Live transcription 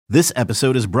This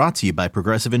episode is brought to you by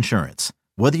Progressive Insurance.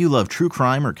 Whether you love true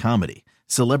crime or comedy,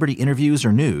 celebrity interviews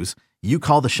or news, you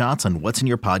call the shots on what's in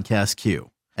your podcast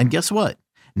queue. And guess what?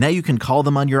 Now you can call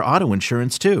them on your auto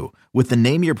insurance too with the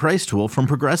Name Your Price tool from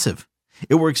Progressive.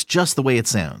 It works just the way it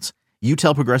sounds. You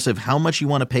tell Progressive how much you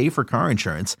want to pay for car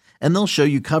insurance, and they'll show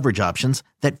you coverage options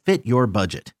that fit your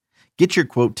budget. Get your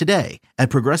quote today at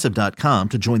Progressive.com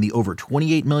to join the over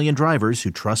 28 million drivers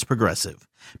who trust Progressive.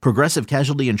 Progressive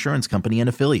Casualty Insurance Company and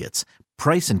Affiliates.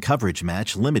 Price and coverage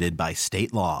match limited by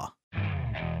state law.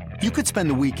 You could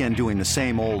spend the weekend doing the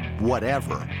same old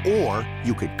whatever, or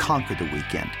you could conquer the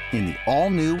weekend in the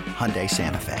all-new Hyundai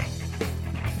Santa Fe.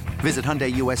 Visit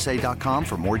HyundaiUSA.com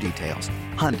for more details.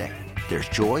 Hyundai, there's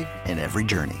joy in every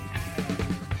journey.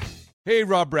 Hey,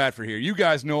 Rob Bradford here. You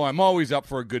guys know I'm always up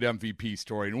for a good MVP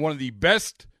story, and one of the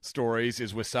best stories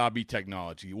is Wasabi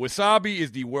Technology. Wasabi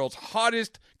is the world's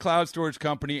hottest cloud storage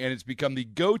company, and it's become the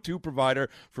go-to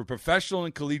provider for professional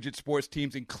and collegiate sports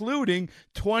teams, including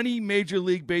 20 Major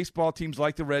League Baseball teams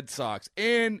like the Red Sox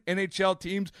and NHL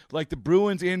teams like the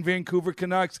Bruins and Vancouver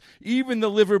Canucks. Even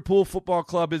the Liverpool Football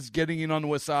Club is getting in on the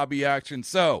Wasabi action.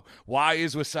 So, why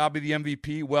is Wasabi the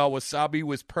MVP? Well, Wasabi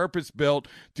was purpose-built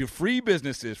to free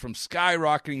businesses from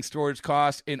skyrocketing storage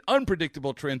costs and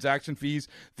unpredictable transaction fees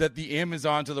that the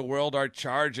Amazons of the world are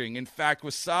charging. In fact,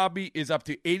 Wasabi is up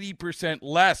to 80%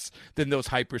 less than those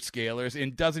hyperscalers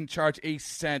and doesn't charge a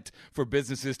cent for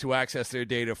businesses to access their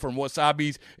data. From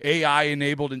Wasabi's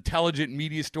AI-enabled intelligent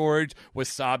media storage,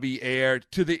 Wasabi Air,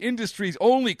 to the industry's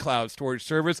only cloud storage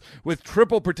service with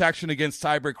triple protection against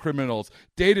cyber criminals,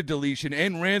 data deletion,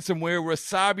 and ransomware,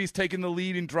 Wasabi's taken the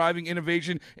lead in driving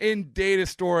innovation in data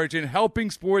storage and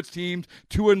helping sports teams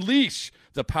to unleash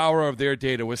the power of their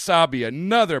data. Wasabi,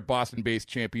 another Boston-based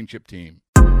championship team.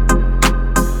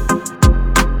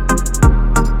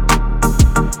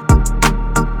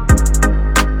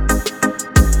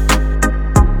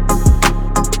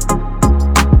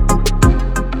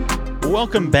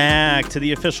 Welcome back to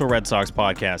the official Red Sox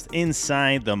podcast,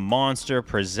 Inside the Monster,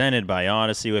 presented by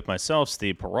Odyssey, with myself,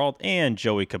 Steve Peralt, and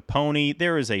Joey Capone.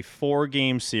 There is a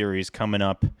 4-game series coming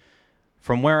up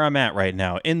from where I'm at right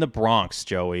now, in the Bronx,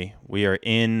 Joey. We are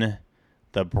in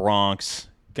the Bronx,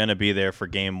 going to be there for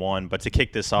game 1. But to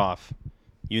kick this off,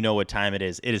 you know what time it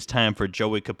is. It is time for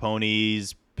Joey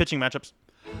Capone's pitching matchups.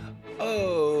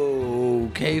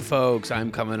 Okay, folks,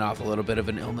 I'm coming off a little bit of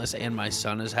an illness, and my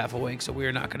son is half awake, so we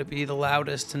are not going to be the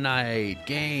loudest tonight.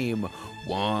 Game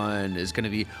 1 is going to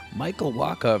be Michael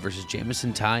Wacha versus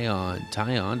Jameson Taillon.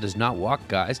 Taillon does not walk,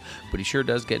 guys, but he sure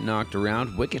does get knocked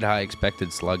around. Wicked high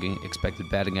expected slugging, expected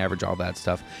batting average, all that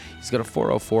stuff. He's got a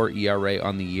 4.04 ERA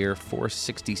on the year,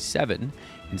 4.67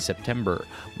 in September.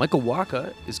 Michael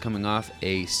Wacha is coming off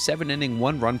a 7-inning,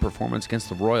 1-run performance against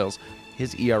the Royals.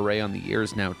 His ERA on the year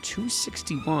is now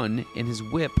 2.61, and his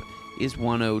WHIP is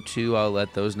 1.02. I'll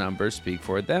let those numbers speak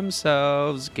for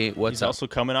themselves. He's also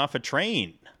coming off a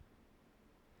train.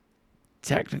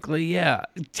 Technically, yeah.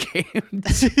 Game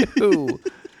 2.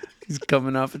 He's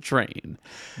coming off a train.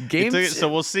 So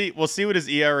we'll see what his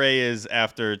ERA is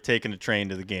after taking a train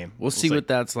to the game. We'll see what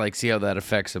that's like. See how that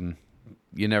affects him.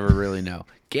 You never really know.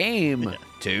 Game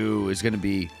 2 is going to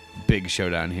be big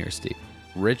showdown here, Steve.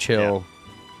 Rich Hill. Yeah.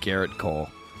 Garrett Cole,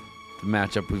 the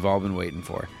matchup we've all been waiting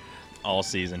for all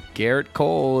season. Garrett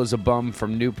Cole is a bum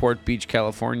from Newport Beach,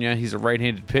 California. He's a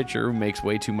right-handed pitcher who makes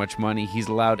way too much money. He's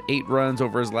allowed 8 runs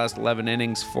over his last 11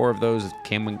 innings, 4 of those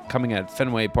coming at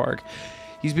Fenway Park.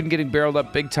 He's been getting barreled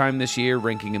up big time this year,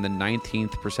 ranking in the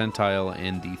 19th percentile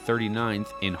and the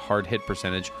 39th in hard hit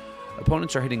percentage.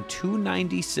 Opponents are hitting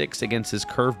 .296 against his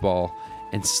curveball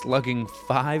and slugging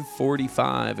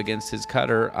 .545 against his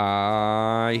cutter.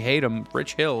 I hate him.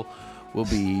 Rich Hill will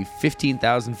be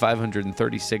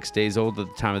 15,536 days old at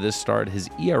the time of this start. His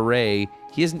ERA,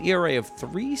 he has an ERA of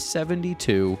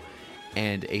 3.72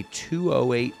 and a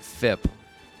 2.08 FIP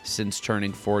since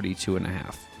turning 42 and a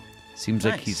half. Seems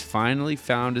like he's finally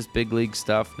found his big league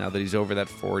stuff now that he's over that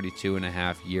 42 and a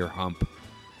half year hump.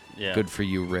 Yeah. Good for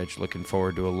you, Rich. Looking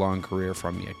forward to a long career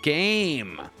from you.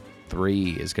 Game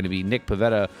 3 is going to be Nick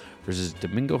Pivetta versus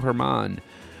Domingo Germán.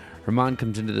 Germán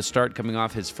comes into the start coming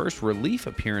off his first relief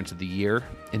appearance of the year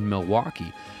in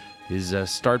Milwaukee. His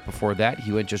start before that,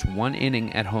 he went just 1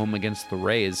 inning at home against the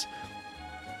Rays.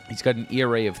 He's got an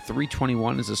ERA of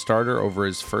 3.21 as a starter over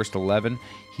his first 11.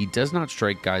 He does not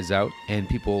strike guys out, and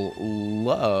people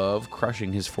love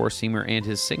crushing his four-seamer and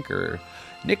his sinker.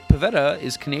 Nick Pivetta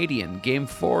is Canadian. Game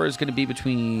 4 is going to be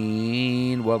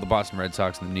between, the Boston Red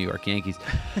Sox and the New York Yankees.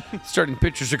 Starting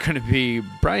pitchers are going to be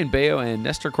Brian Bayo and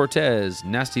Nestor Cortez.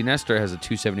 Nasty Nestor has a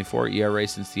 2.74 ERA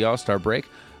since the All-Star break.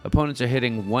 Opponents are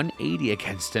hitting 180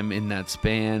 against him in that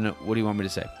span. What do you want me to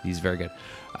say? He's very good.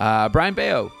 Brian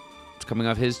Bayo is coming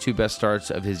off his 2 best starts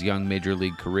of his young major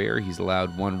league career. He's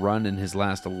allowed 1 run in his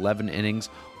last 11 innings.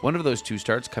 One of those 2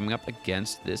 starts coming up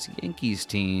against this Yankees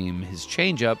team. His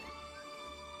changeup.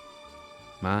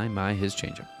 His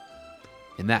changeup.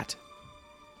 And that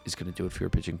is going to do it for your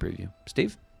pitching preview.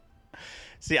 Steve?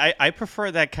 See, I prefer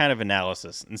that kind of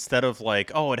analysis instead of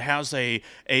like, oh, it has a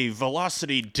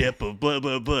velocity dip of blah,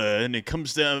 blah, blah, and it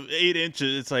comes down 8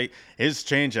 inches. It's like, his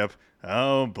changeup.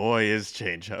 Oh, boy, his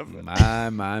changeup.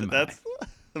 My. That's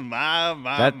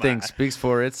my. That thing speaks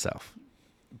for itself.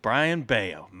 Brian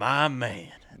Bayo, my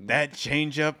man. That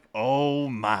changeup, oh,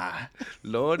 my.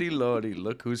 Lordy,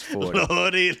 look who's 40.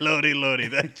 Lordy,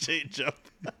 that changeup.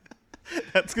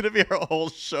 That's going to be our whole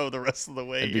show the rest of the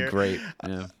way. It'd here. be great.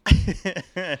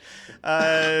 Yeah.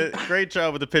 Great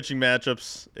job with the pitching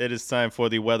matchups. It is time for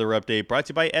the weather update brought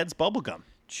to you by Ed's Bubblegum.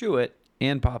 Chew it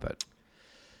and pop it.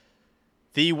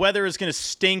 The weather is going to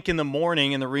stink in the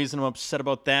morning, and the reason I'm upset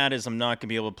about that is I'm not going to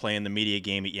be able to play in the media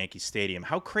game at Yankee Stadium.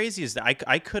 How crazy is that?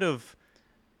 I could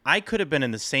have been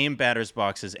in the same batter's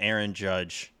box as Aaron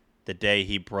Judge the day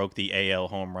he broke the AL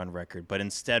home run record, but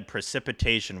instead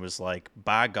precipitation was like,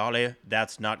 by golly,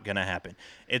 that's not going to happen.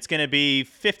 It's going to be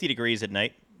 50 degrees at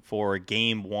night for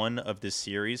game 1 of this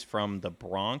series from the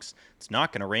Bronx. It's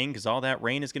not going to rain because all that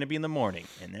rain is going to be in the morning,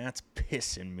 and that's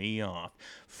pissing me off.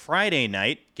 Friday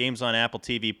night, games on Apple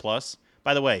TV+.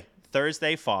 By the way,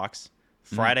 Thursday, Fox.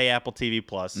 Friday, Apple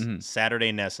TV+.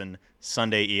 Saturday, NESN.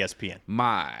 Sunday, ESPN.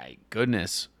 My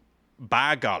goodness.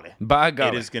 By golly.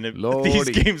 It is going to. These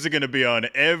games are going to be on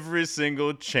every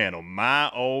single channel.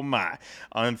 My, oh, my.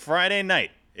 On Friday night,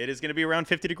 it is going to be around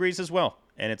 50 degrees as well,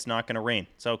 and it's not going to rain.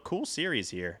 So, cool series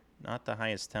here. Not the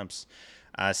highest temps.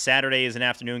 Saturday is an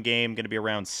afternoon game, going to be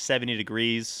around 70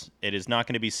 degrees. It is not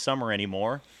going to be summer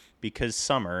anymore because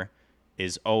summer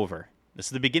is over. This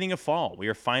is the beginning of fall. We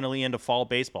are finally into fall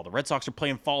baseball. The Red Sox are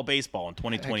playing fall baseball in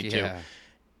 2022. Yeah.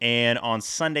 And on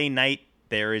Sunday night,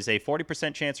 there is a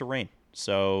 40% chance of rain.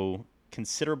 So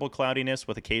considerable cloudiness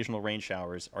with occasional rain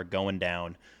showers are going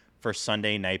down for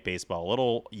Sunday night baseball. A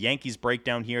little Yankees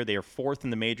breakdown here. They are 4th in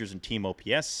the majors in team OPS,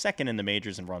 2nd in the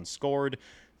majors in runs scored,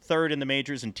 3rd in the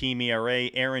majors in team ERA.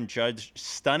 Aaron Judge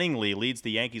stunningly leads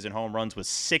the Yankees in home runs with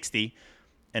 60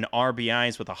 and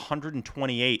RBIs with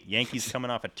 128. Yankees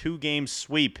coming off a 2-game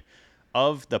sweep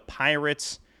of the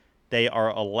Pirates. They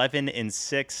are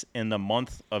 11-6 in the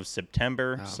month of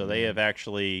September, so they have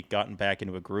actually gotten back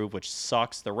into a groove, which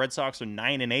sucks. The Red Sox are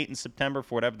 9-8 in September,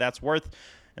 for whatever that's worth,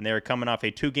 and they are coming off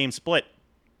a 2-game split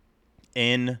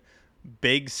in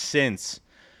Big Cincy.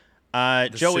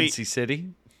 Joey, Cincy City?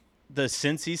 The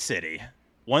Cincy City.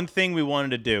 One thing we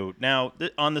wanted to do. Now,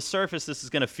 on the surface, this is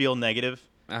going to feel negative.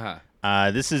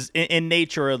 This is in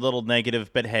nature a little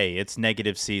negative, but hey, it's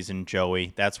negative season,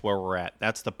 Joey. That's where we're at.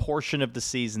 That's the portion of the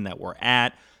season that we're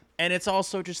at, and it's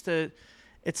also just to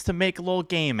make a little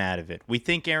game out of it. We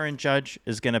think Aaron Judge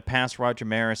is going to pass Roger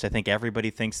Maris. I think everybody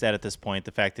thinks that at this point.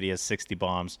 The fact that he has 60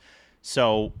 bombs,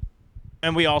 so,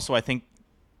 and we also I think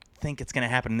it's going to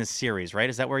happen in this series, right?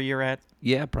 Is that where you're at?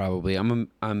 Yeah, probably.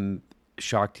 I'm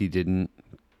shocked he didn't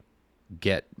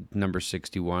get number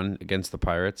 61 against the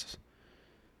Pirates.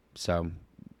 So,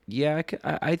 yeah,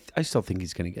 I still think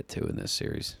he's going to get 2 in this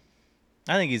series.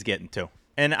 I think he's getting 2.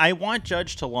 And I want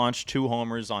Judge to launch 2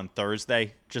 homers on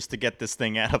Thursday just to get this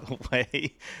thing out of the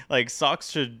way. Like,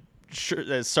 Sox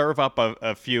should serve up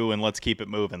a few and let's keep it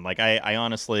moving. Like, I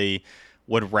honestly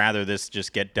would rather this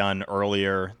just get done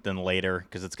earlier than later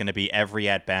because it's going to be every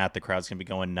at-bat. The crowd's going to be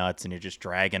going nuts, and you're just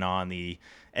dragging on the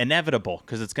inevitable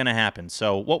because it's going to happen.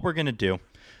 So what we're going to do,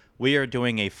 we are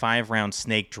doing a 5-round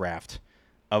snake draft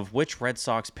of which Red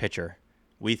Sox pitcher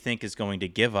we think is going to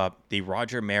give up the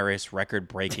Roger Maris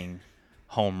record-breaking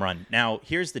home run. Now,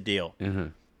 here's the deal.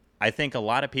 I think a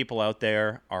lot of people out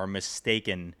there are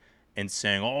mistaken in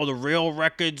saying, "Oh, the real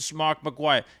record's Mark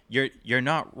McGwire." You're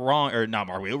not wrong, or not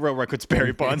Mark. The real record's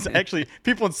Barry Bonds. Actually,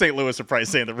 people in St. Louis are probably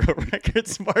saying the real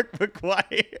record's Mark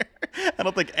McGwire. I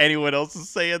don't think anyone else is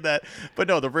saying that. But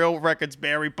no, the real record's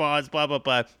Barry Bonds. Blah blah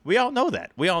blah. We all know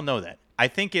that. I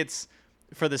think it's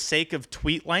for the sake of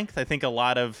tweet length. I think a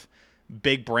lot of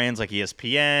big brands like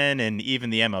ESPN and even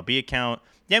the MLB account.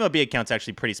 The MLB account's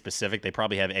actually pretty specific. They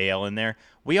probably have AL in there.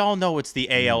 We all know it's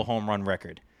the AL home run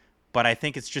record. But I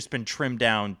think it's just been trimmed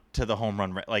down to the home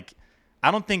run. Like,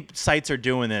 I don't think sites are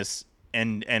doing this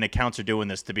and accounts are doing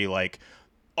this to be like,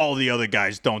 all the other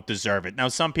guys don't deserve it. Now,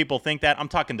 some people think that. I'm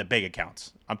talking the big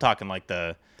accounts. I'm talking like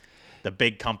the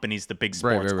big companies, the big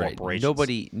sports corporations.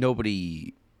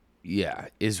 Nobody,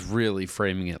 is really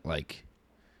framing it like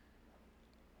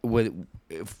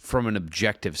from an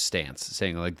objective stance,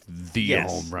 saying like the Yes.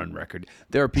 home run record.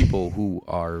 There are people who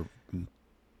are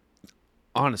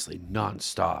honestly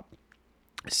nonstop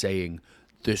saying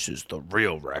this is the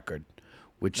real record,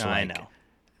 which No, I know.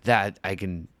 that I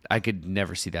could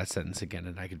never see that sentence again,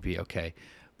 and I could be okay.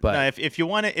 But No, if you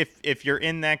want to, if you're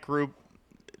in that group,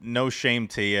 no shame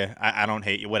to you. I don't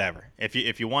hate you. Whatever.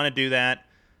 If you want to do that,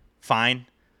 fine.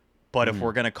 But if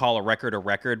we're gonna call a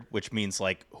record, which means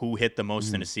like who hit the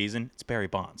most in a season, it's Barry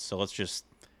Bonds. So let's just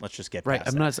get right,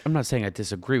 past I'm not saying I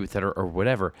disagree with that or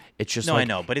whatever. It's just No, like, I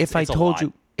know, but if it's I a told lot.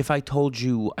 you if I told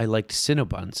you I liked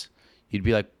Cinnabons, you'd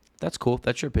be like, that's cool.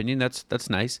 That's your opinion. That's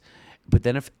nice. But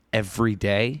then if every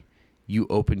day you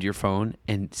opened your phone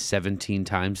and 17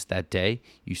 times that day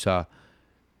you saw,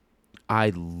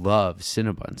 I love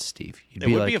Cinnabons, Steve. You'd It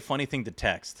be would like, be a funny thing to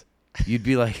text. you'd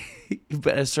be like,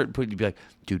 but at a certain point you'd be like,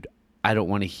 dude, I don't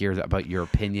want to hear about your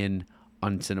opinion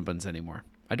on Cinnabons anymore.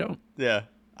 I don't. Yeah.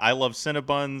 I love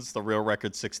Cinnabons, the real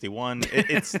record 61.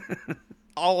 It's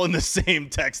all in the same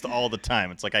text all the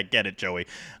time. It's like, I get it, Joey.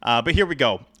 But here we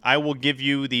go. I will give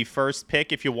you the first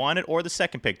pick if you want it, or the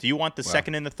second pick. Do you want the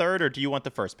second and the third, or do you want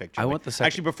the first pick, Joey? I want the second.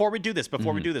 Actually, before we do this,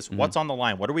 what's on the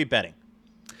line? What are we betting?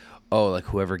 Oh, like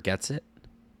whoever gets it?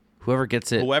 Whoever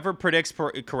gets it. Whoever predicts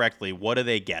correctly, what do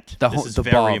they get? The This is the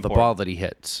very ball, important. The ball that he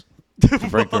hits. To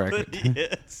break the record.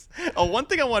 Yes. Oh, one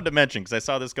thing I wanted to mention, because I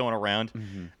saw this going around.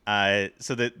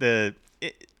 So the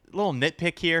little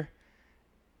nitpick here,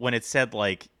 when it said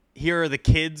like, here are the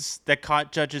kids that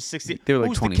caught Judge's 60. They were like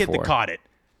Who's the kid 24. that caught it?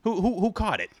 Who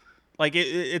caught it? Like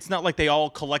it's not like they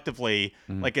all collectively,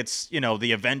 like it's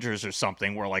the Avengers or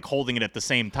something. We're like holding it at the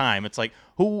same time. It's like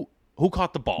who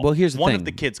caught the ball? Well, here's the one thing. of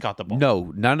the kids caught the ball.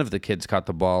 No, none of the kids caught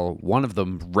the ball. One of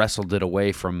them wrestled it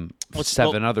away from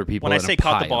seven other people. When I in say a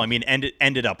caught the pile. ball, I mean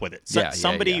ended up with it.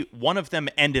 Somebody, one of them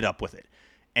ended up with it,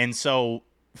 and so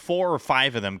 4 or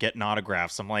 5 of them getting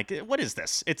autographs. I'm like, what is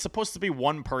this? It's supposed to be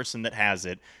one person that has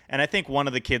it, and I think one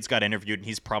of the kids got interviewed, and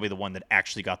he's probably the one that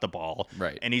actually got the ball.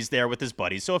 Right. And he's there with his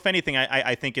buddies. So if anything,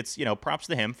 I think it's props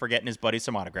to him for getting his buddies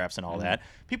some autographs and all that.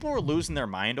 People were losing their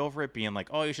mind over it, being like,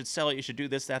 oh, you should sell it, you should do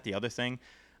this, that, the other thing.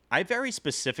 I very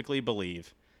specifically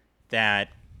believe that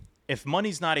if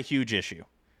money's not a huge issue,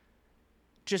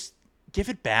 just give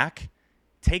it back,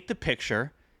 take the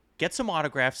picture, get some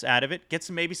autographs out of it, get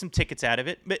maybe some tickets out of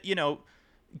it, but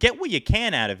get what you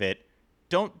can out of it.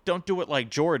 Don't do it like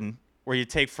Jordan, where you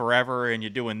take forever and you're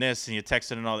doing this and you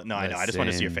text it and all that. No, I know. I just want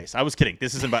to see your face. I was kidding.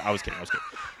 This isn't about. I was kidding.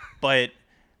 But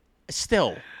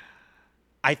still,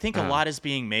 I think a lot is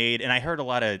being made, and I heard a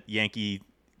lot of Yankee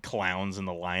clowns in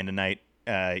the line tonight.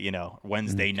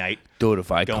 Wednesday night. Dude,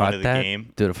 if I going caught to the that,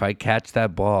 game. dude, if I catch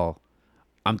that ball,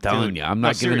 I'm telling Dude, you, I'm no,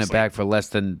 not giving it seriously. back for less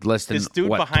than This dude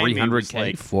what, behind me was 300K,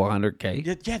 like-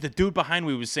 400K. Yeah, the dude behind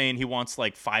me was saying he wants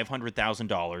like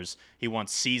 $500,000. He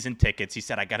wants season tickets. He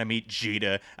said, I got to meet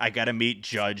Jeter. I got to meet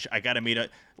Judge. I got to meet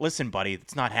Listen, buddy,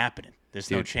 it's not happening. There's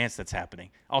no Dude. chance that's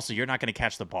happening. Also, you're not going to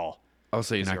catch the ball.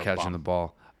 Also, you're not Because you're a catching bum. the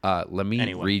ball. Let me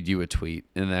Anyway. read you a tweet,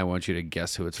 and then I want you to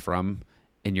guess who it's from,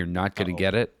 and you're not going to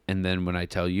get it. And then when I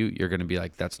tell you, you're going to be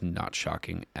like, that's not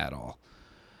shocking at all.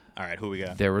 All right, who we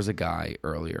got? There was a guy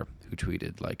earlier who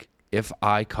tweeted, like, if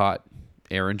I caught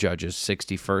Aaron Judge's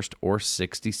 61st or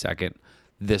 62nd,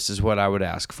 this is what I would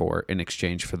ask for in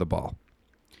exchange for the ball.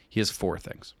 He has 4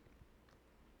 things.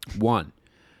 1,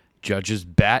 Judge's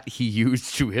bat he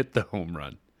used to hit the home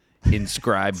run,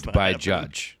 inscribed by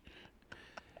Judge.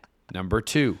 Number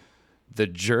 2, the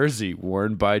jersey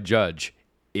worn by Judge,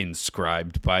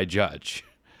 inscribed by Judge.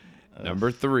 Number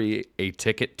 3, a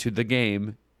ticket to the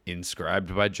game,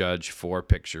 inscribed by Judge, for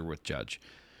picture with Judge.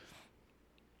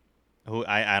 Who?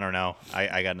 I don't know.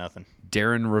 I got nothing.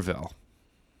 Darren Ravel.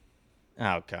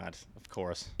 Oh God, of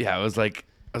course. Yeah, I was like,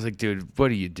 dude,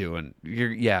 what are you doing?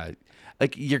 You're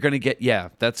gonna get,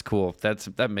 that's cool.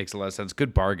 That makes a lot of sense.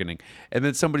 Good bargaining. And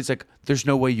then somebody's like, there's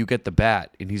no way you get the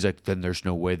bat, and he's like, then there's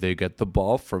no way they get the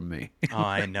ball from me. Oh,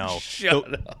 I know.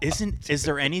 Shut up. Is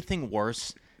there anything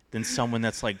worse than someone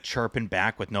that's like chirping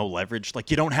back with no leverage? Like,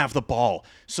 you don't have the ball,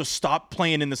 so stop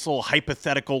playing in this little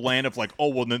hypothetical land of like, oh,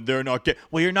 well, then they're not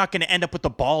well, you're not going to end up with the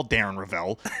ball, Darren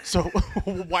Ravel. So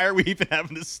why are we even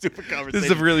having this stupid conversation?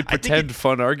 This is a really I think pretend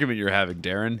fun argument you're having,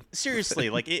 Darren. seriously,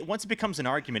 like once it becomes an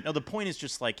argument, no, the point is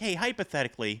just like, hey,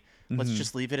 hypothetically, let's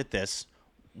just leave it at this.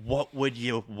 What would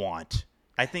you want?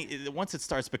 I think once it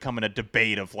starts becoming a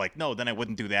debate of like, no, then I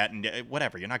wouldn't do that, and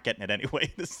whatever, you're not getting it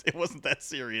anyway. It wasn't that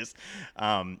serious.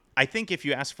 I think if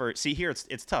you ask for, see here,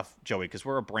 it's tough, Joey, because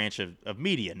we're a branch of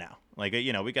media now. Like,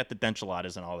 we got the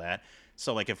denchaladas and all that.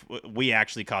 So like, if we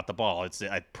actually caught the ball, it's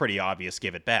pretty obvious,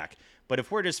 give it back. But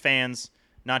if we're just fans,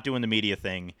 not doing the media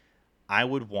thing, I'd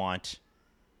want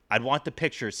the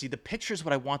picture. See, the picture is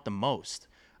what I want the most.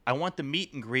 I want the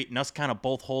meet and greet and us kind of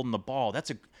both holding the ball.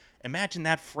 Imagine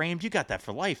that framed. You got that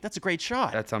for life. That's a great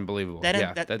shot. That's unbelievable.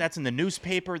 That's in the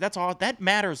newspaper. That's all. That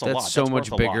matters a lot. That's so much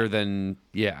worth bigger than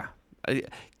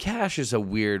cash is a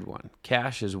weird one.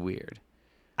 Cash is weird.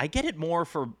 I get it more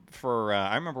for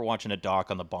I remember watching a doc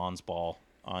on the Bonds ball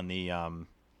on the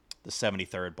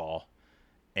 73rd ball,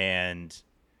 and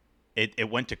it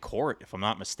went to court, if I'm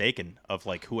not mistaken, of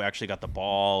like who actually got the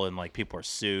ball, and like people are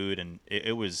sued, and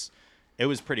it was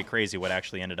pretty crazy what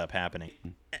actually ended up happening.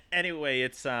 Anyway,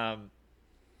 it's I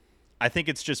think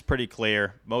it's just pretty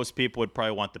clear. Most people would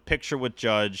probably want the picture with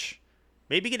Judge.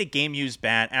 Maybe get a game-used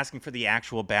bat. Asking for the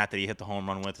actual bat that he hit the home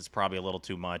run with is probably a little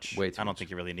too much. I don't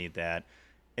think you really need that.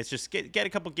 It's just get a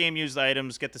couple game-used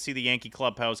items, get to see the Yankee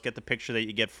clubhouse, get the picture that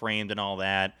you get framed and all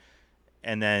that,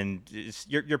 and then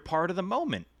you're part of the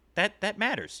moment. That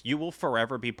matters. You will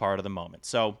forever be part of the moment.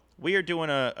 So we are doing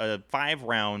a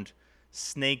 5-round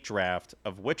snake draft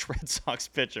of which Red Sox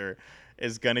pitcher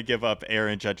is going to give up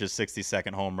Aaron Judge's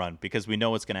 60-second home run, because we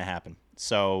know what's going to happen.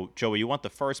 So, Joey, you want the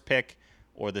first pick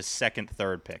or the second,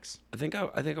 third picks? I think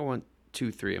I want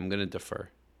 2, 3. I'm going to defer.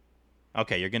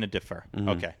 Okay, you're going to defer. Mm-hmm.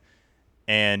 Okay.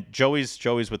 And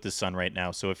Joey's with his son right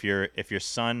now. So if your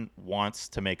son wants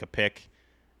to make a pick,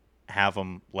 have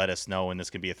him let us know, and this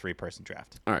could be a 3-person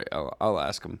draft. All right, I'll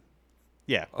ask him.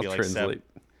 Yeah, I'll translate.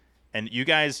 And you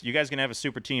guys gonna have a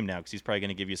super team now, because he's probably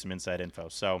gonna give you some inside info.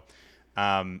 So,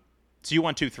 so you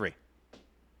want 2, 3?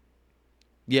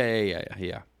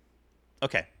 Yeah.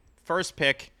 Okay, first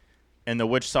pick, and the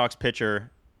which Sox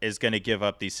pitcher is gonna give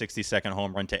up the 60-second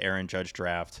home run to Aaron Judge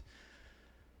draft.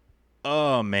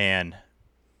 Oh man,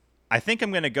 I think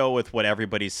I'm gonna go with what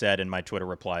everybody said in my Twitter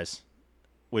replies,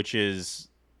 which is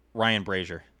Ryan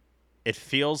Brazier. It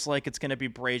feels like it's going to be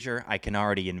Brazier. I can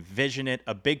already envision it.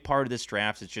 A big part of this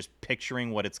draft is just picturing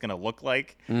what it's going to look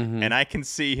like. Mm-hmm. And I can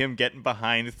see him getting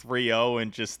behind 3-0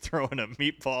 and just throwing a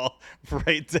meatball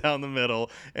right down the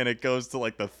middle, and it goes to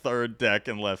like the third deck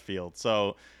in left field.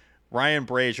 So Ryan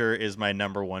Brazier is my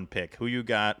number 1 pick. Who you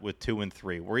got with 2 and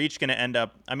 3? We're each going to end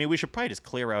up, I mean, we should probably just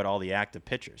clear out all the active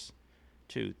pitchers.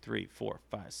 2, 3, 4,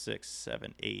 5, 6,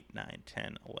 7, 8, 9,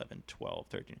 10, 11, 12,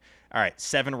 13. All right,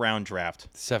 7-round draft.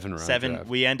 7 round 7. draft.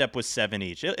 We end up with 7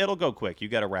 each. It'll go quick. You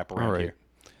got to wrap around here.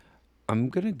 I'm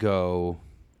going to go.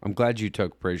 I'm glad you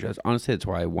took Brazier. Honestly, that's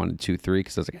why I wanted 2, 3,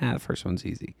 because I was like, the first one's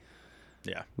easy.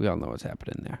 Yeah. We all know what's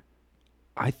happening there.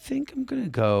 I think I'm going to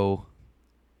go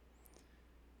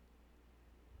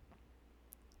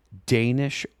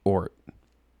Danish Ort.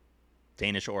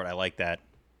 Danish Ort, I like that.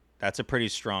 That's a pretty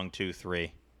strong 2,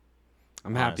 3.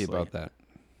 I'm happy about that.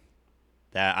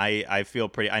 That I feel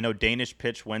pretty. I know Danish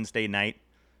pitched Wednesday night,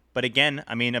 but again,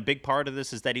 I mean, a big part of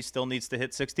this is that he still needs to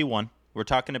hit 61. We're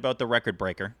talking about the record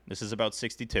breaker. This is about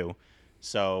 62.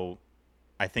 So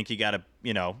I think you got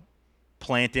to,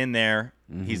 plant in there.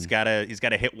 Mm-hmm. He's got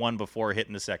to hit one before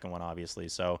hitting the second one, obviously.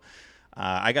 So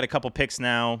I got a couple picks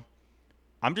now.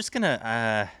 I'm just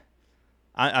gonna.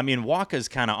 I mean, Walker's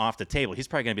kind of off the table. He's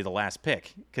probably going to be the last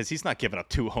pick because he's not giving up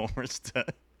 2 homers to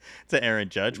Aaron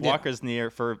Judge. Yeah. Walker's near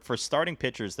for starting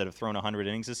pitchers that have thrown 100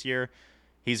 innings this year.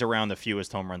 He's around the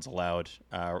fewest home runs allowed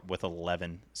with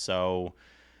 11. So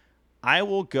I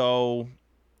will go.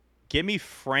 Give me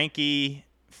Frankie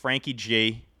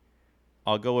G.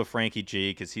 I'll go with Frankie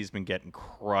G because he's been getting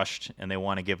crushed, and they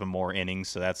want to give him more innings.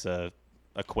 So that's a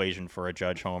equation for a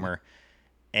Judge homer.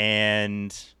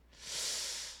 And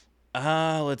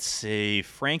let's see,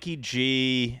 Frankie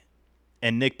G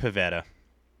and Nick Pivetta.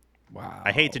 Wow.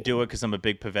 I hate to do it because I'm a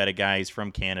big Pivetta guy. He's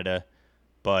from Canada,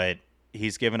 but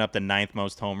he's given up the 9th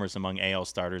most homers among AL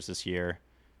starters this year.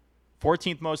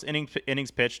 14th most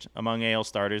innings pitched among AL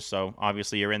starters, so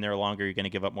obviously you're in there longer, you're going to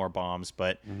give up more bombs,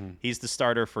 but he's the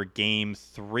starter for Game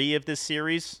 3 of this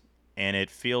series, and it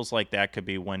feels like that could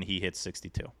be when he hits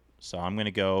 62. So I'm going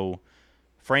to go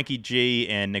Frankie G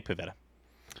and Nick Pivetta.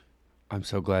 I'm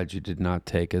so glad you did not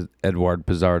take Eduard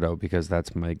Pizarro because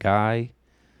that's my guy.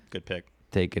 Good pick.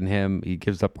 Taking him, he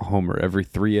gives up a homer every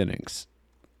 3 innings,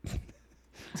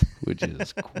 which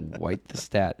is quite the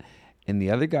stat. And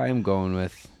the other guy I'm going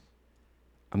with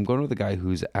a guy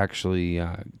who's actually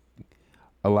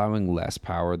allowing less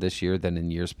power this year than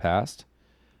in years past.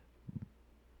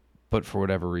 But for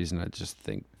whatever reason, I just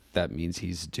think that means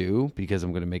he's due because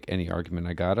I'm going to make any argument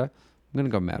I gotta. I'm going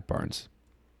to go Matt Barnes.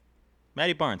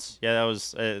 Matty Barnes. Yeah, that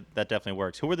was that definitely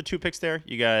works. Who were the 2 picks there?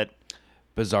 You got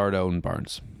Bizzardo and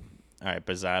Barnes. All right,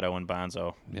 Bizzardo and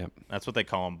Bonzo. Yep. That's what they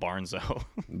call him, Barnzo.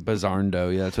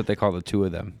 Bizzardo, yeah, that's what they call the 2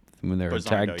 of them when they're Bizzardo,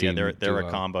 a tag team. Yeah, they're a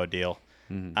combo deal.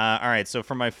 Mm-hmm. All right, so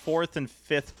for my 4th and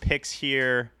 5th picks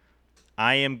here,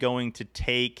 I am going to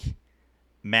take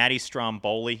Matty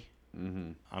Stromboli.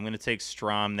 I'm going to take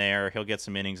Strom there. He'll get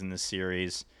some innings in this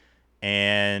series.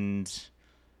 And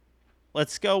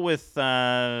let's go with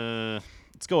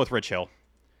Rich Hill.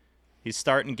 He's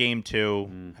starting game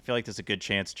 2. I feel like there's a good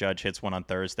chance Judge hits one on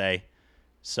Thursday.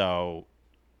 So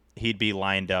he'd be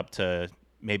lined up to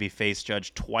maybe face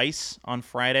Judge twice on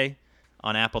Friday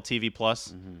on Apple TV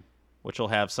Plus, which will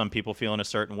have some people feeling a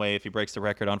certain way if he breaks the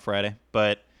record on Friday.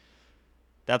 But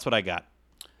that's what I got.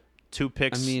 2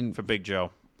 picks for Big Joe.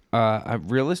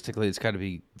 Realistically, it's got to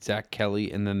be Zach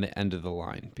Kelly and then the end of the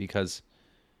line because,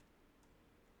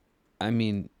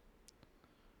 Seabold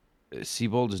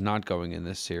is not going in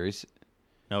this series.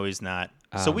 No, he's not.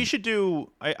 So we should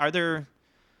do. Are there?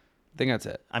 I think that's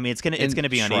it. It's gonna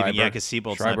be uneven, yeah, because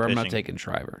Seabold's not pitching. I'm not taking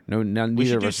Schreiber. No, neither we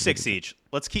should of do us 6 each.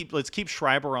 Let's keep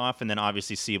Schreiber off, and then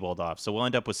obviously Seabold off. So we'll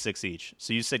end up with 6 each.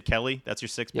 So you said Kelly. That's your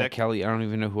 6th Yeah, pick. Kelly. I don't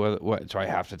even know what. So I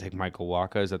have to take Michael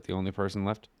Wacha. Is that the only person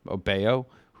left? Bayo,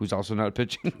 who's also not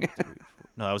pitching.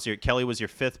 No, that was Kelly was your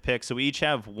 5th pick. So we each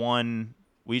have one.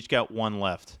 We each got one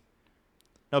left.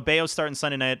 No, Bayo's starting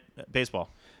Sunday Night Baseball.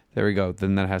 There we go.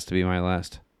 Then that has to be my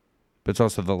last. But it's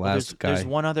also the last guy. There's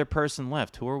one other person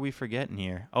left. Who are we forgetting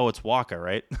here? Oh, it's Walker,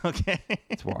 right? Okay.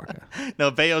 It's Walker.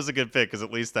 No, Bayo's a good pick because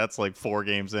at least that's like 4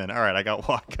 games in. All right, I got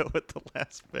Walker with the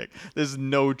last pick. There's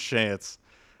no chance.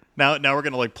 Now we're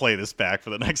going to play this back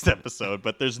for the next episode,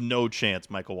 but there's no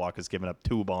chance Michael Walker's giving up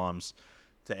 2 bombs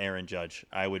to Aaron Judge.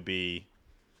 I would be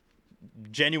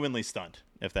genuinely stunned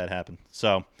if that happened.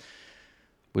 So,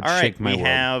 Would all right, shake my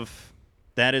world.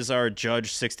 That is our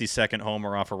Judge 60-second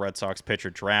homer off a Red Sox pitcher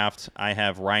draft. I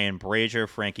have Ryan Brazier,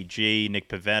 Frankie G, Nick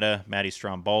Pivetta, Matty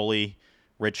Stromboli,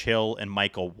 Rich Hill, and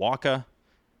Michael Wacha.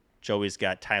 Joey's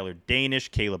got Tyler Danish,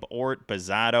 Caleb Ort,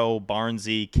 Bazzato,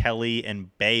 Barnesy, Kelly,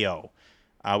 and Bayo.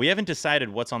 We haven't decided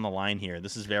what's on the line here.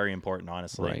 This is very important,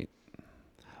 honestly. Right.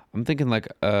 I'm thinking like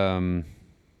a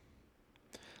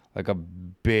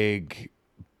big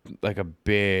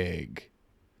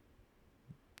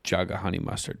jug of honey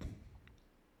mustard.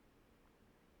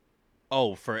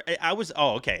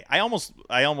 Okay. I almost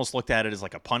looked at it as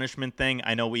like a punishment thing.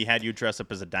 I know we had you dress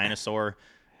up as a dinosaur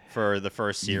for the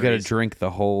first series. You got to drink the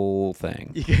whole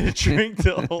thing. You got to drink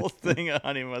the whole thing of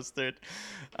honey mustard.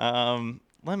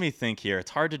 Let me think here.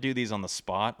 It's hard to do these on the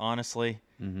spot, honestly.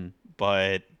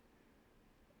 But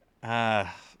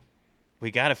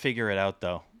we got to figure it out,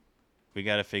 though. We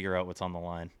got to figure out what's on the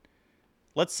line.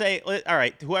 Let's say, all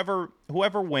right,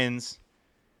 whoever wins,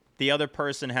 the other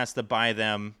person has to buy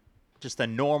them just a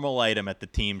normal item at the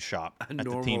team shop, at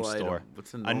the team store.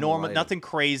 What's a normal item? Nothing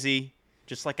crazy,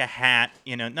 just like a hat,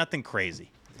 nothing crazy.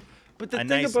 But a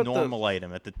nice normal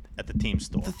item at the team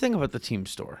store. The thing about the team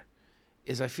store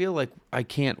is I feel like I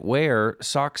can't wear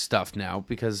Sox stuff now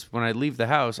because when I leave the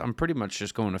house, I'm pretty much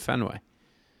just going to Fenway.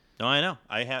 No, I know.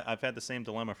 I've had the same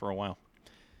dilemma for a while.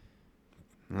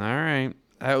 All right.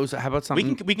 How about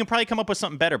something? We can probably come up with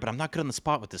something better, but I'm not good on the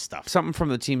spot with this stuff. Something from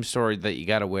the team store that you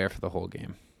got to wear for the whole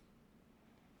game.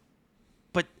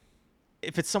 But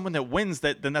if it's someone that wins,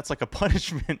 then that's like a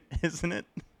punishment, isn't it?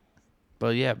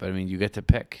 Well, yeah, but you get to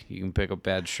pick. You can pick a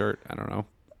bad shirt. I don't know.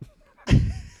 We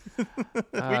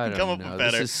can come up with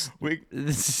better.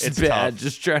 This is bad. Tough.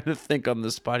 Just trying to think on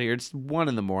the spot here. It's 1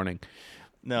 a.m.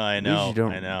 No, I know. We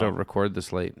usually don't record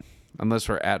this late unless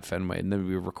we're at Fenway, and then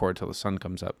we record till the sun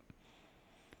comes up.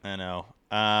 I know.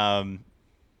 All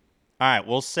right,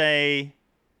 we'll say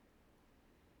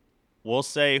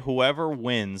whoever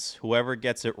wins, whoever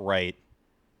gets it right,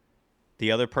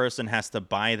 the other person has to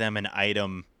buy them an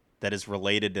item that is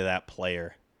related to that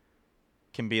player.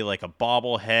 It can be like a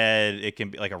bobblehead. It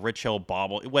can be like a Rich Hill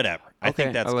bobble, whatever. Okay, I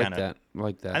think that's kind of that. I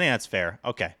like that. I think that's fair.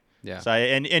 Okay. Yeah. So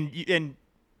and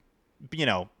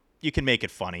you can make it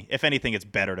funny. If anything, it's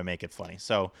better to make it funny.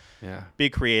 So yeah,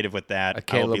 be creative with that. A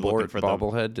Caleb Ort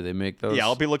bobblehead. Do they make those? Yeah,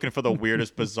 I'll be looking for the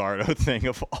weirdest Bizarro thing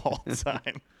of all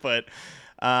time. But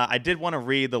I did want to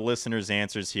read the listeners'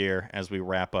 answers here as we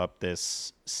wrap up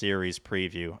this series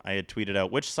preview. I had tweeted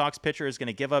out, which Sox pitcher is going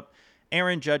to give up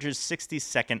Aaron Judge's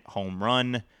 62nd home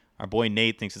run? Our boy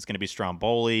Nate thinks it's going to be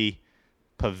Stromboli.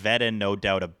 Pivetta, no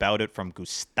doubt about it, from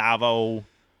Gustavo.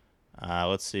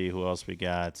 Let's see who else we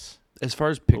got. As far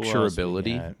as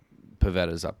picturability,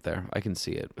 Pivetta's up there. I can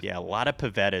see it. Yeah, a lot of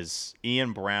Pivettas.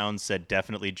 Ian Brown said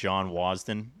definitely John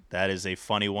Wasden. That is a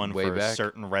funny one for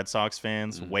certain Red Sox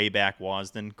fans. Way back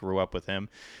Wasden. Grew up with him.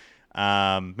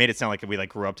 Made it sound like we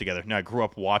grew up together. No, I grew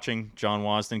up watching John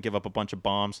Wasden give up a bunch of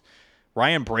bombs.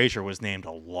 Ryan Brazier was named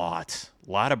a lot.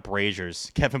 A lot of Braziers.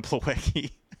 Kevin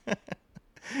Plawecki.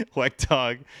 Weck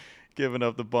Dog giving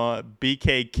up the bomb.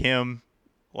 BK Kim.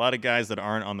 A lot of guys that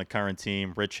aren't on the current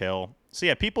team. Rich Hill. So,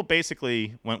 yeah, people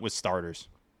basically went with starters.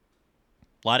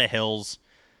 A lot of Hills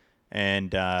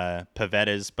and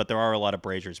Pavetas, but there are a lot of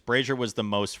Braziers. Brazier was the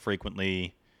most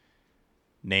frequently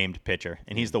named pitcher,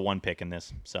 and he's the one pick in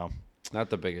this. So, Not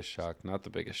the biggest shock. Not the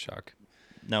biggest shock.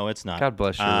 no, it's not. God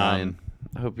bless you, Ryan.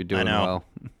 I hope you're doing well.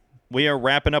 We are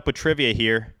wrapping up with trivia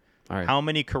here. All right. How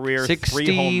many career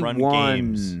 3 home run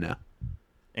games?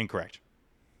 Incorrect.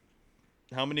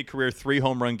 How many career 3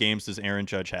 home run games does Aaron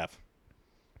Judge have?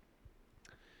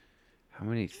 How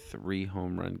many 3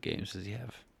 home run games does he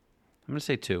have? I'm going to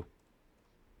say 2.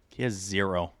 He has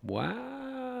 0.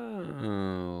 Wow.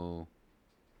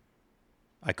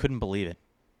 I couldn't believe it.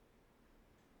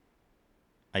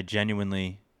 I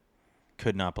genuinely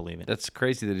could not believe it. That's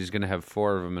crazy that he's going to have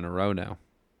 4 of them in a row now.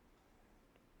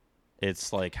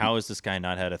 It's like, how has this guy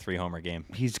not had a 3-homer game?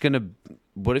 He's going to...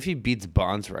 What if he beats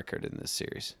Bond's record in this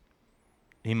series?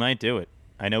 He might do it.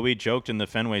 I know we joked in the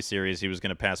Fenway series he was going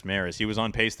to pass Maris. He was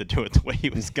on pace to do it the way he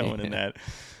was going in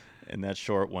that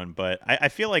short one. But I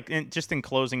feel like, just in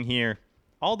closing here,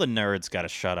 all the nerds got to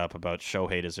shut up about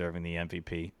Shohei deserving the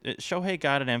MVP. Shohei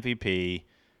got an MVP.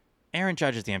 Aaron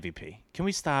Judge is the MVP. Can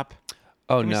we stop?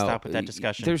 Oh, Can we no. stop with that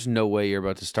discussion? There's no way you're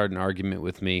about to start an argument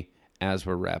with me as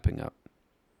we're wrapping up.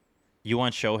 You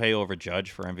want Shohei over Judge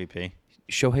for MVP?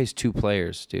 Shohei's 2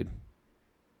 players, dude.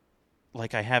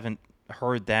 Like, I haven't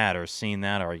heard that or seen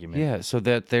that argument. Yeah, so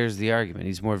there's the argument.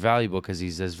 He's more valuable because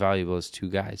he's as valuable as 2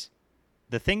 guys.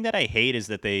 The thing that I hate is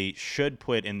that they should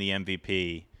put in the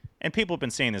MVP, and people have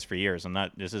been saying this for years.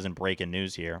 This isn't breaking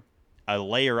news here. A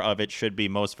layer of it should be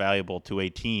most valuable to a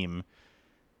team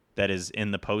that is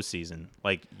in the postseason.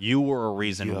 Like, you were a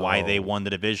reason why they won the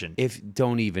division.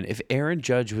 If Aaron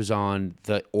Judge was on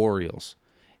the Orioles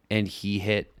and he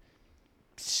hit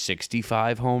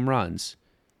 65 home runs,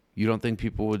 you don't think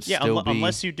people would still be...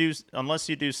 unless you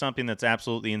do something that's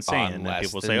absolutely insane, and then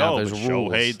people say, now "Oh, but there's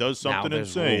rules. Shohei does something Now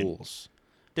there's insane." Rules.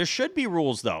 There should be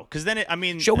rules, though, because then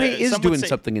Shohei is doing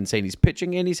something insane. He's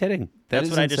pitching and he's hitting. That's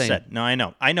what I just said. No, I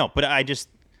know, but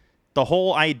the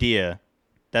whole idea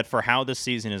that for how this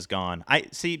season has gone, I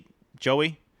see,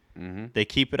 Joey. Mm-hmm. They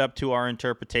keep it up to our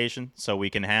interpretation, so we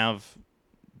can have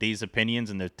these opinions,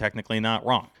 and they're technically not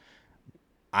wrong.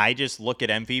 I just look at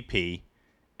MVP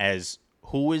as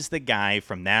who is the guy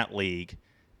from that league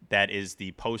that is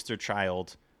the poster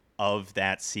child of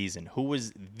that season? Who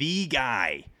was the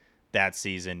guy that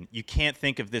season? You can't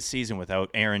think of this season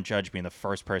without Aaron Judge being the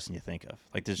first person you think of.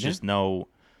 Like, there's just no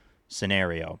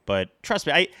scenario. But trust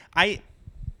me,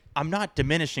 I'm not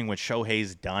diminishing what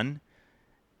Shohei's done.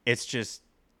 It's just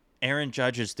Aaron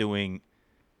Judge is doing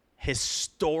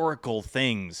historical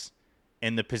things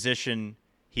in the position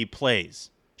he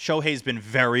plays. Shohei's been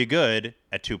very good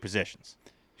at 2 positions.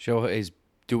 Shohei's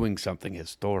doing something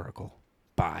historical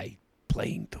by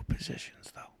playing 2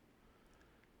 positions, though.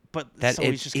 But so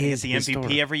he's just going to get the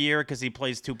MVP every year because he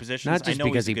plays 2 positions? Not just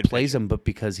because he plays them, but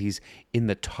because he's in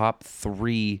the top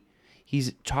 3.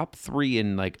 He's top 3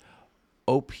 in, like,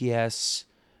 OPS,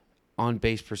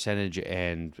 on-base percentage,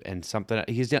 and something.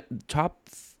 He's in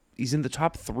the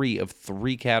top 3 of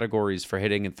 3 categories for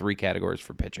hitting and 3 categories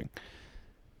for pitching.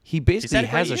 He basically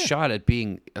has a shot at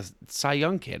being a Cy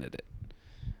Young candidate.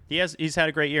 He's had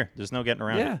a great year. There's no getting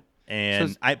around it.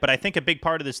 And but I think a big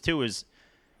part of this too is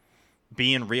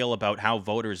being real about how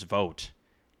voters vote.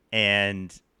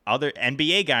 And other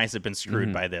NBA guys have been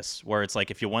screwed by this, where it's like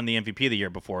if you won the MVP the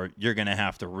year before, you're going to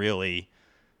have to really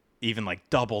even like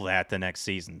double that the next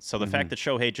season. So the fact that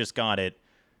Shohei just got it,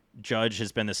 Judge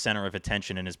has been the center of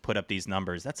attention and has put up these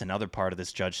numbers. That's another part of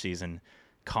this Judge season.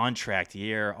 Contract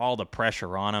year, all the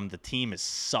pressure on him. The team has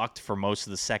sucked for most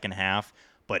of the second half,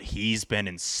 but he's been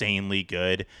insanely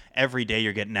good. Every day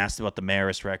you're getting asked about the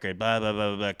Maris record, blah, blah,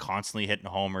 blah, blah, constantly hitting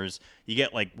homers. You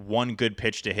get like one good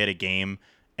pitch to hit a game,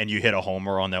 and you hit a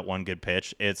homer on that one good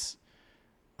pitch.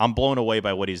 I'm blown away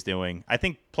by what he's doing. I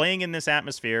think playing in this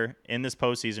atmosphere, in this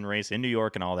postseason race, in New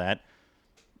York and all that,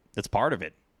 that's part of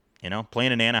it. You know,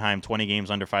 playing in Anaheim 20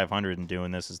 games under 500 and doing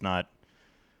this is not...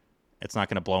 It's not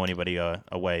going to blow anybody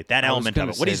away. That element of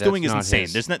it. What he's doing is insane.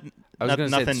 There's I was going to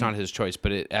say nothing. it's not his choice,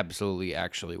 but it absolutely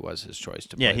actually was his choice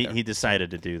to play Yeah, there. he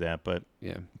decided to do that, but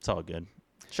Yeah. it's all good.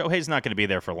 Shohei's not going to be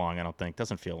there for long, I don't think.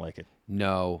 Doesn't feel like it.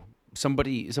 No.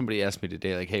 Somebody asked me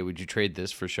today, like, hey, would you trade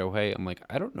this for Shohei? I'm like,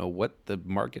 I don't know what the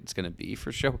market's going to be for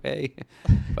Shohei,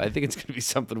 but I think it's going to be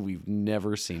something we've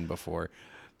never seen before.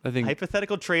 I think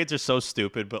Hypothetical trades are so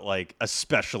stupid, but like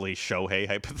especially Shohei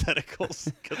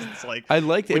hypotheticals, because it's like, I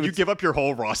like that would you give up your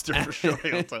whole roster for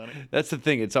Shohei Ohtani? That's the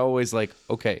thing. It's always like,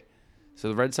 okay, so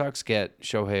the Red Sox get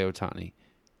Shohei Ohtani,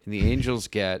 and the Angels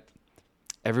get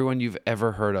everyone you've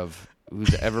ever heard of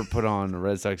who's ever put on a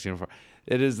Red Sox uniform.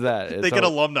 It is that. They get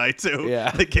alumni too.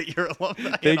 Yeah. They get your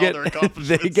alumni They and get, all their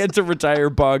accomplishments. they get to retire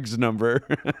Boggs' number.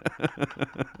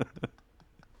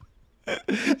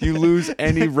 You lose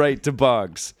any right to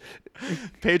Boggs.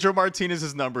 Pedro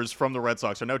Martinez's numbers from the Red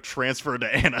Sox are now transferred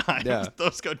to Anaheim. Yeah.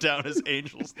 Those go down as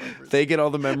Angels numbers. They get all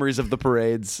the memories of the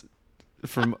parades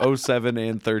from 07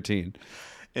 and 13.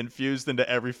 Infused into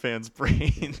every fan's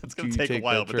brain. It's going to take a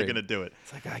while, but they're going to do it.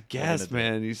 It's like, I guess,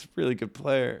 man, he's a really good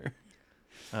player.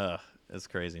 It's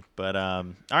crazy. But all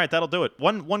right, that'll do it.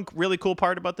 One really cool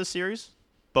part about this series,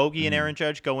 Bogey and Aaron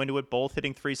Judge go into it both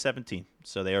hitting .317.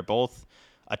 So they are both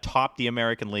atop the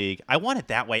American League. I want it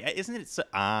that way. Isn't it?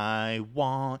 I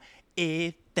want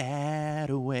it that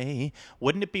way.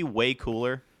 Wouldn't it be way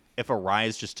cooler if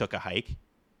Arise just took a hike?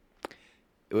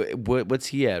 What's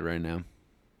he at right now?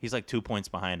 He's like 2 points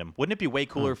behind him. Wouldn't it be way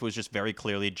cooler if it was just very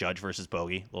clearly Judge versus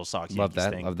Bogey? Little Sox-Yankees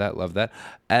thing. Love that.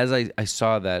 As I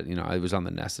saw that, I was on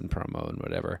the Nesson promo and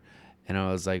whatever, and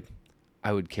I was like,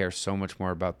 I would care so much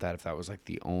more about that if that was like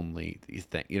the only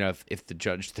thing. If the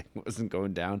Judge thing wasn't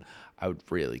going down, I would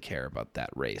really care about that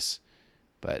race.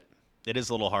 But it is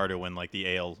a little harder when like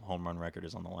the AL home run record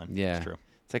is on the line. Yeah, it's true.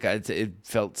 It's like it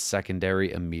felt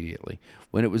secondary immediately.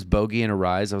 When it was Bogey and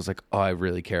Arise, I was like, oh, I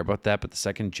really care about that. But the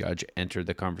second Judge entered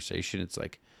the conversation, it's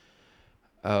like,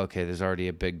 oh, okay, there's already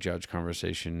a big Judge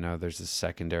conversation. Now there's a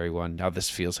secondary one. Now this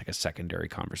feels like a secondary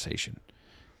conversation.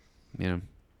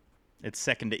 It's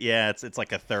second. Yeah, it's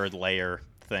like a third layer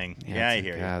thing. Yeah, I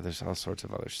hear you. Yeah, there's all sorts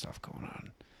of other stuff going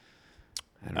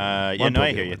on. I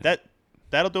hear you.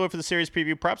 That'll do it for the series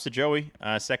preview. Props to Joey.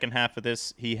 Second half of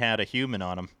this, he had a human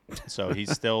on him, so he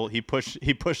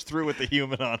pushed through with the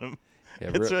human on him.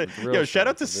 Yeah, shout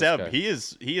out to Seb. Guy. He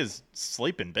is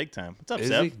sleeping big time. What's up, Is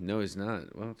Seb? he? No, he's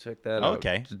not. Well, check that out.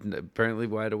 Okay. Apparently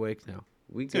wide awake now.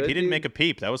 Dude, he didn't make a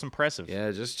peep. That was impressive.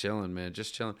 Yeah, just chilling, man.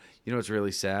 Just chilling. You know what's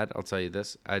really sad? I'll tell you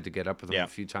this. I had to get up with him a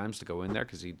few times to go in there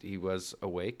because he was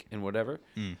awake and whatever.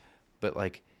 But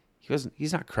like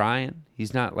he's not crying.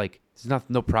 He's not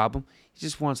no problem. He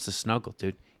just wants to snuggle,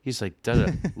 dude. He's like,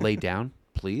 lay down,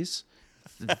 please.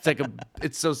 It's like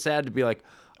it's so sad to be like,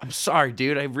 I'm sorry,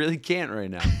 dude. I really can't right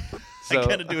now. So, I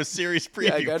got to do a series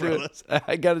preview, I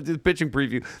got to do the pitching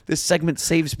preview. This segment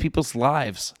saves people's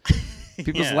lives.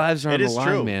 People's lives are on the line,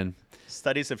 true. Man.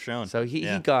 Studies have shown. So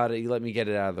he got it. He let me get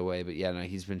it out of the way. But yeah, no,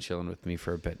 he's been chilling with me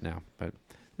for a bit now. But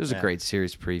it was a great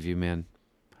series preview, man.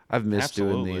 I've missed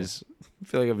doing these. I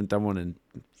feel like I haven't done one in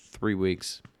 3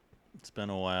 weeks. It's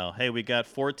been a while. Hey, we got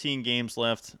 14 games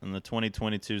left in the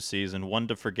 2022 season. One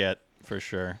to forget for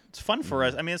sure. It's fun for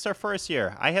us. I mean, it's our first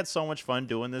year. I had so much fun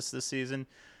doing this season,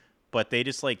 but they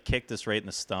just like kicked us right in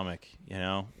the stomach,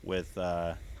 with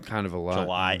kind of a lot.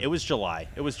 July. It was July.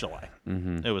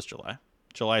 Mm-hmm. It was July.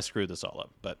 July screwed this all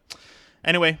up. But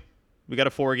anyway, we got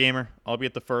a 4-gamer. I'll be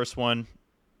at the first one,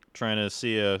 trying to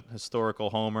see a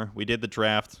historical homer. We did the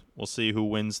draft. We'll see who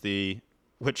wins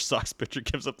which Sox pitcher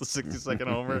gives up the 62nd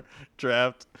homer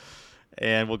draft,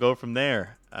 and we'll go from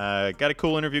there. Got a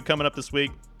cool interview coming up this week.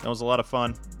 That was a lot of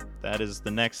fun. That is the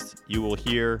next you will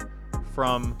hear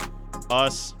from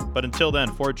us. But until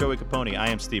then, for Joey Capone, I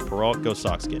am Steve Peralt. Go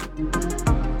Sox, kid.